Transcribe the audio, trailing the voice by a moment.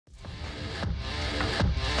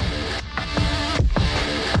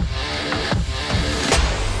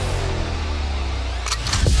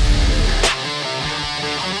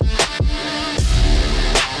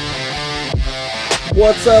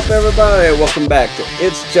What's up, everybody? Welcome back to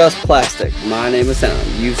It's Just Plastic. My name is Sound.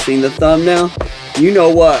 You've seen the thumbnail. You know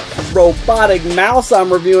what robotic mouse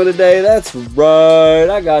I'm reviewing today. That's right.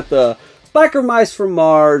 I got the Biker Mice from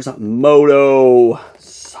Mars Modo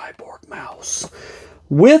cyborg mouse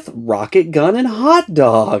with rocket gun and hot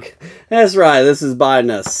dog. That's right. This is by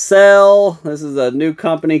Nacelle. This is a new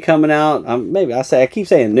company coming out. I keep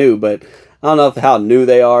saying new, but I don't know how new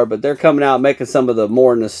they are, but they're coming out making some of the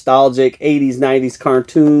more nostalgic 80s, 90s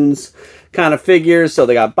cartoons kind of figures. So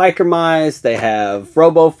they got Biker Mice, they have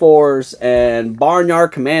Robo-Force, and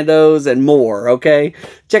Barnyard Commandos, and more, okay?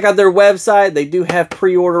 Check out their website. They do have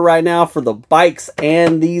pre-order right now for the bikes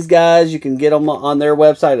and these guys. You can get them on their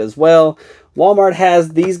website as well. Walmart has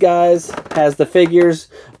these guys, has the figures,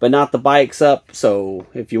 but not the bikes up. So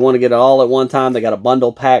if you want to get it all at one time, they got a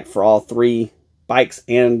bundle pack for all three bikes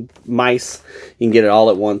and mice. You can get it all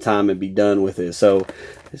at one time and be done with it. So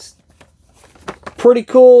it's pretty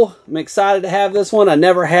cool. I'm excited to have this one. I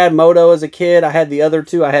never had Modo as a kid. I had the other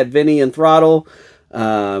two. I had Vinnie and Throttle.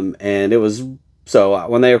 And it was, so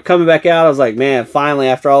when they were coming back out, I was like, man, finally,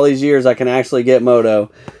 after all these years, I can actually get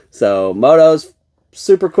Modo. So Modo's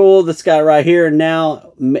super cool. This guy right here,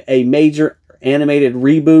 now a major animated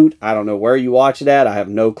reboot. I don't know where you watch it at. I have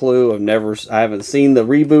no clue. I haven't seen the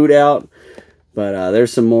reboot out. But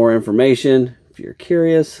there's some more information if you're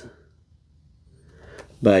curious.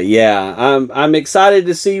 But yeah, I'm excited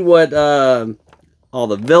to see what all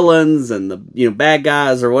the villains and the bad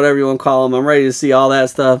guys or whatever you want to call them. I'm ready to see all that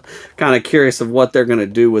stuff. Kind of curious of what they're going to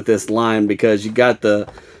do with this line, because you got the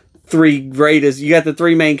three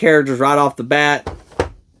main characters right off the bat.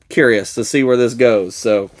 Curious to see where this goes.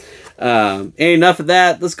 So enough of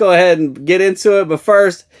that. Let's go ahead and get into it. But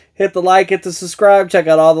first, hit the like, hit the subscribe, check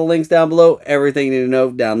out all the links down below. Everything you need to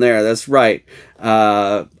know down there. That's right.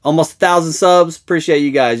 Almost 1,000 subs. Appreciate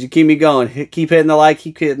you guys. You keep me going. Keep hitting the like,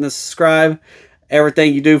 keep hitting the subscribe.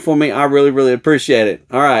 Everything you do for me, I really, really appreciate it.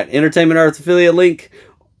 All right. Entertainment Earth affiliate link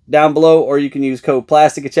down below, or you can use code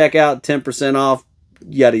PLASTIC at checkout. 10% off.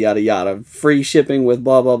 Yada, yada, yada. Free shipping with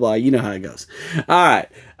blah, blah, blah. You know how it goes. All right.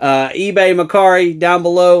 eBay Macari down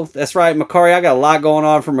below. That's right, Macari. I got a lot going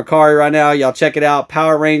on for Macari right now. Y'all check it out.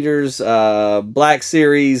 Power Rangers, Black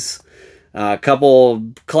Series, a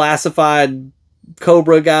couple classified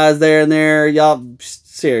Cobra guys there and there. Y'all,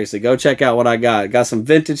 seriously, go check out what I got. Got some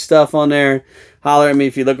vintage stuff on there. Holler at me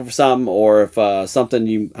if you're looking for something, or if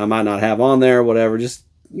something I might not have on there, whatever. Just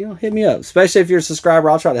hit me up. Especially if you're a subscriber,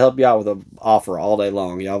 I'll try to help you out with an offer all day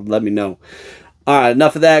long. Y'all let me know. All right,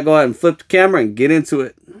 enough of that. Go ahead and flip the camera and get into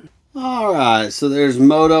it. All right, so there's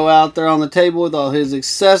Modo out there on the table with all his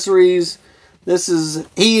accessories.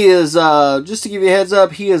 He is, just to give you a heads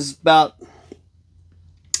up, he is about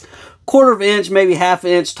 1/4 inch, maybe 1/2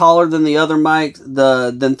 inch taller than the other mic,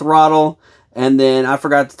 than Throttle. And then I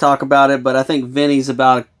forgot to talk about it, but I think Vinnie's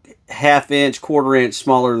about a 1/2 inch, 1/4 inch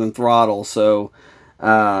smaller than Throttle. So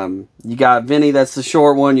you got Vinnie, that's the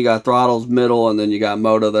short one. You got Throttle's middle, and then you got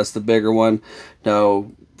Modo, that's the bigger one. Now,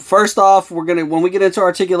 first off, when we get into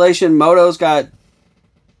articulation, Modo's got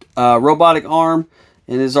a robotic arm,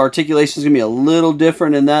 and his articulation is going to be a little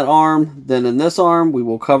different in that arm than in this arm. We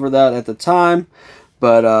will cover that at the time.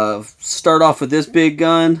 But start off with this big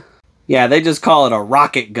gun. Yeah, they just call it a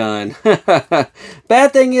rocket gun.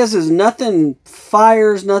 Bad thing is nothing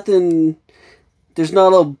fires, nothing. There's no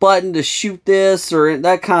little button to shoot this, or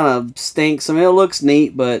that kind of stinks. I mean, it looks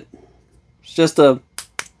neat, but it's just a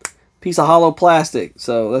piece of hollow plastic.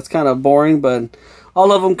 So that's kind of boring, but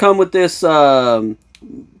all of them come with this red,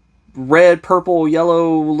 purple,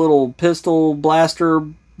 yellow little pistol blaster,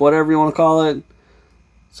 whatever you want to call it.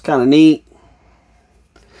 It's kind of neat.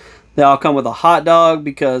 They all come with a hot dog,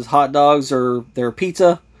 because hot dogs are their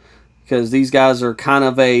pizza. Because these guys are kind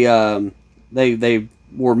of a they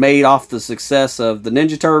were made off the success of the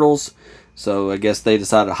Ninja Turtles, so I guess they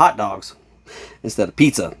decided hot dogs instead of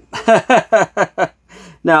pizza.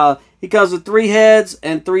 Now, he comes with 3 heads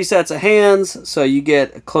and 3 sets of hands, so you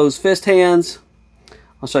get closed fist hands.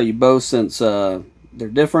 I'll show you both since they're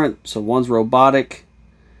different. So one's robotic,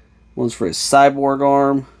 one's for his cyborg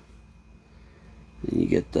arm. And you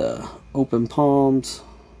get the open palms,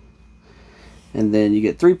 and then you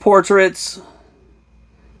get 3 portraits.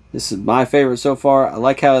 This is my favorite so far. I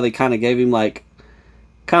like how they kind of gave him, like,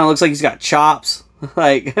 kind of looks like he's got chops.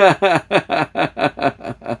 Like,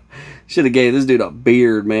 should have gave this dude a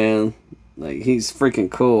beard, man. Like, he's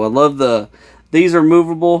freaking cool. I love these are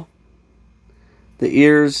movable. The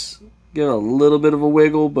ears give a little bit of a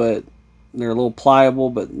wiggle, but they're a little pliable,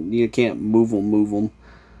 but you can't move them.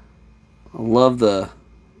 I love the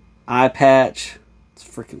eye patch. It's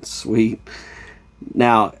freaking sweet.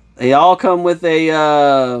 Now, They all come with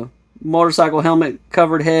a motorcycle helmet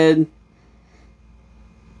covered head.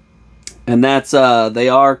 And that's they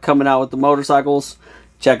are coming out with the motorcycles.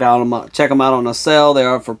 Check them out on Nacelle. They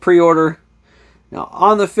are for pre-order. Now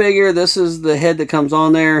on the figure, this is the head that comes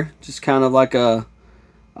on there. Just kind of like a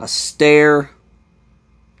stare.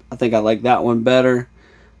 I think I like that one better.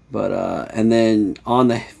 But and then on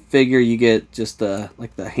the figure you get just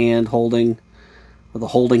like the hand holding, or the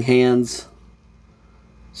holding hands.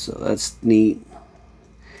 So that's neat.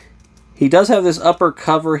 He does have this upper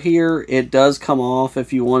cover here. It does come off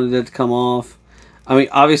if you wanted it to come off. I mean,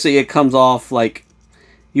 obviously it comes off like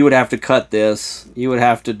you would have to cut this. You would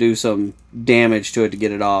have to do some damage to it to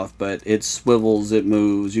get it off, but it swivels, it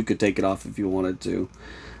moves. You could take it off if you wanted to.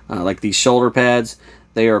 Like these shoulder pads,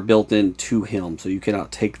 they are built into him, so you cannot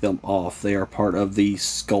take them off. They are part of the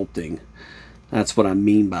sculpting. That's what I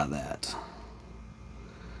mean by that.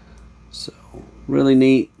 So, really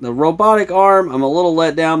neat. The robotic arm, I'm a little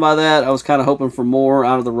let down by that. I was kind of hoping for more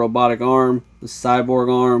out of the robotic arm, the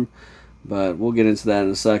cyborg arm, but we'll get into that in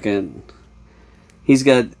a second. He's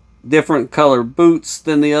got different color boots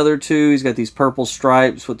than the other two. He's got these purple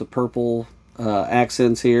stripes with the purple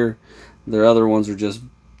accents here. Their other ones are just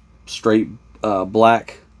straight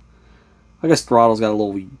black. I guess Throttle's got a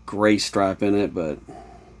little gray stripe in it, but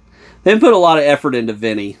they didn't put a lot of effort into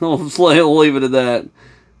Vinnie. We'll leave it at that.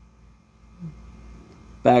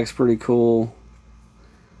 Back's pretty cool.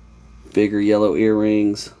 Bigger yellow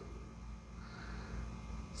earrings.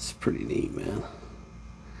 It's pretty neat, man.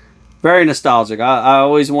 Very nostalgic. I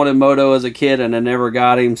always wanted Modo as a kid, and I never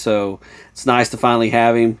got him, so it's nice to finally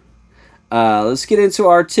have him. Let's get into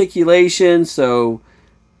articulation. So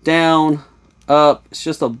down, up. It's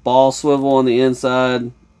just a ball swivel on the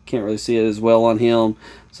inside. Can't really see it as well on him.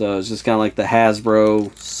 So it's just kind of like the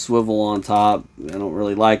Hasbro swivel on top. I don't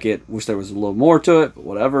really like it. Wish there was a little more to it, but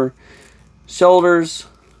whatever. Shoulders.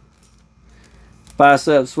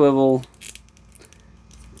 Bicep swivel.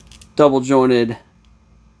 Double jointed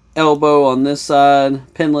elbow on this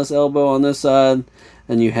side. Pinless elbow on this side.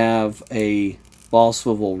 And you have a ball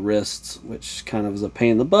swivel wrists, which kind of is a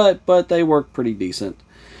pain in the butt, but they work pretty decent.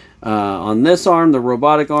 On this arm, the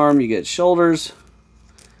robotic arm, you get shoulders.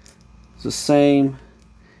 It's the same.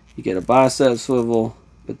 You get a bicep swivel,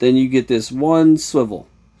 but then you get this one swivel.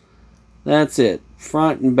 That's it,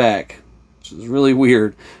 front and back, which is really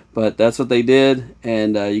weird, but that's what they did.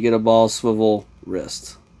 And you get a ball swivel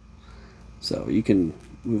wrist. So you can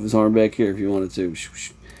move his arm back here if you wanted to.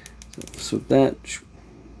 So swip that.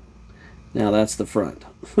 Now that's the front.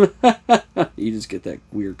 You just get that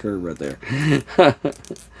weird curve right there.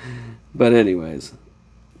 But anyways,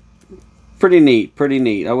 pretty neat, pretty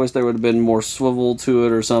neat. I wish there would have been more swivel to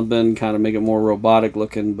it or something, kind of make it more robotic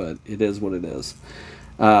looking, but it is what it is.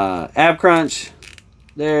 Ab crunch,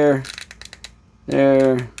 there.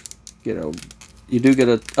 You do get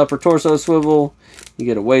an upper torso swivel, you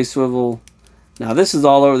get a waist swivel. Now this is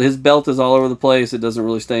all over, his belt is all over the place. It doesn't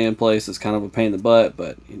really stay in place. It's kind of a pain in the butt,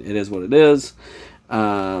 but it is what it is.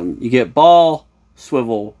 You get ball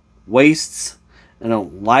swivel waists. I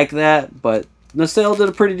don't like that, but Nacelle did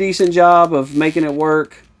a pretty decent job of making it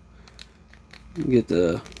work. You get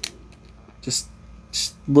the, just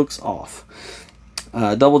looks off.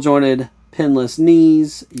 Double jointed pinless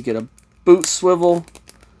knees. You get a boot swivel,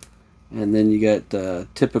 and then you get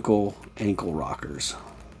typical ankle rockers.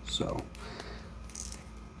 So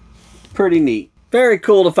pretty neat. Very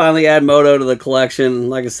cool to finally add Modo to the collection.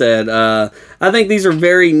 Like I said, I think these are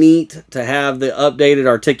very neat to have the updated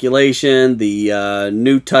articulation, the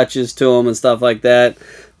new touches to them and stuff like that.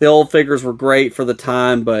 The old figures were great for the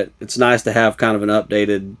time, but it's nice to have kind of an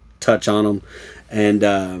updated touch on them. And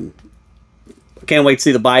can't wait to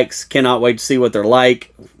see the bikes. Cannot wait to see what they're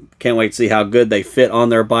like. Can't wait to see how good they fit on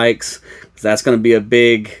their bikes, because that's going to be a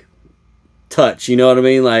big touch. You know what I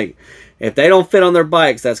mean? Like, if they don't fit on their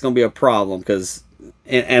bikes, that's going to be a problem. Because,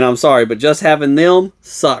 and I'm sorry, but just having them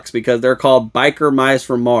sucks, because they're called biker mice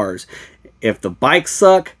from Mars. If the bikes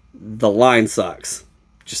suck, the line sucks.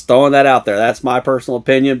 Just throwing that out there. That's my personal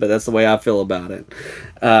opinion, but that's the way I feel about it.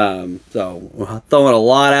 So, throwing a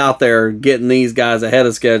lot out there, getting these guys ahead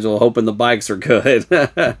of schedule, hoping the bikes are good.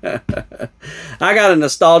 I got a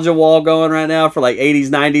nostalgia wall going right now for like 80s,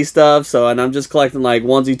 90s stuff. So, and I'm just collecting like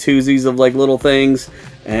onesie twosies of like little things.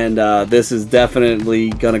 And this is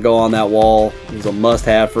definitely going to go on that wall. It's a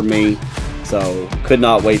must-have for me. So, could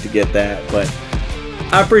not wait to get that. But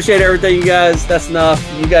I appreciate everything, you guys. That's enough.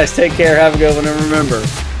 You guys take care. Have a good one. And remember,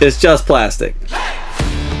 it's just plastic.